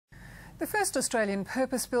The first Australian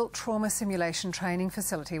purpose-built trauma simulation training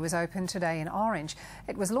facility was opened today in Orange.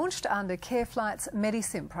 It was launched under CareFlight's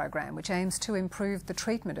MediSim program, which aims to improve the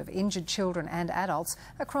treatment of injured children and adults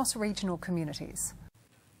across regional communities.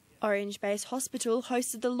 Orange-based hospital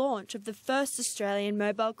hosted the launch of the first Australian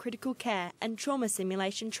mobile critical care and trauma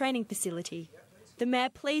simulation training facility. The Mayor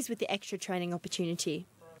pleased with the extra training opportunity.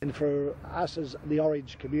 And for us as the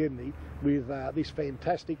Orange community, with this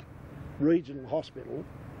fantastic regional hospital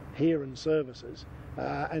here in services,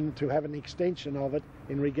 and to have an extension of it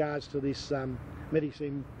in regards to this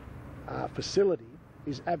MediSim facility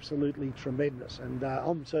is absolutely tremendous, and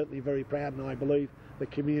I'm certainly very proud, and I believe the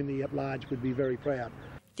community at large would be very proud.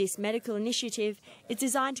 This medical initiative is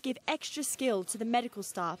designed to give extra skill to the medical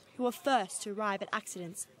staff who are first to arrive at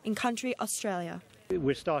accidents in country Australia.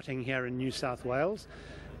 We're starting here in New South Wales.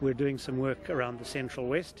 We're doing some work around the Central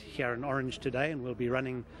West here in Orange today, and we'll be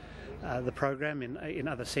running the program in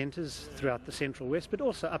other centres throughout the Central West, but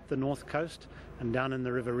also up the North Coast and down in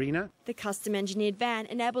the Riverina. The custom-engineered van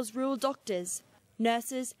enables rural doctors,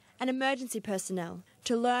 nurses and emergency personnel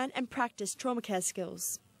to learn and practice trauma care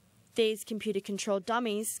skills. These computer-controlled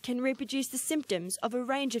dummies can reproduce the symptoms of a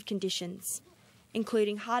range of conditions,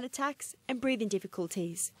 including heart attacks and breathing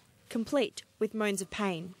difficulties, complete with moans of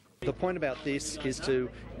pain. The point about this is to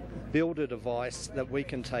build a device that we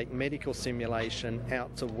can take medical simulation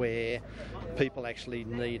out to where people actually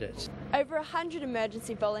need it. Over 100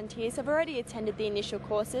 emergency volunteers have already attended the initial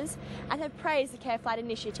courses and have praised the CareFlight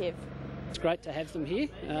initiative. It's great to have them here.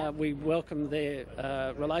 We welcome their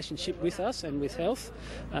relationship with us and with health,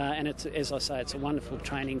 and it's, as I say, it's a wonderful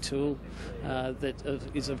training tool that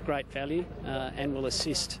is of great value and will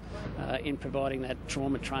assist in providing that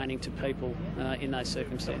trauma training to people in those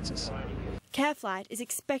circumstances. CareFlight is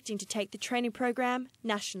expecting to take the training program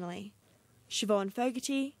nationally. Siobhan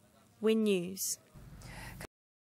Fogarty, Win News.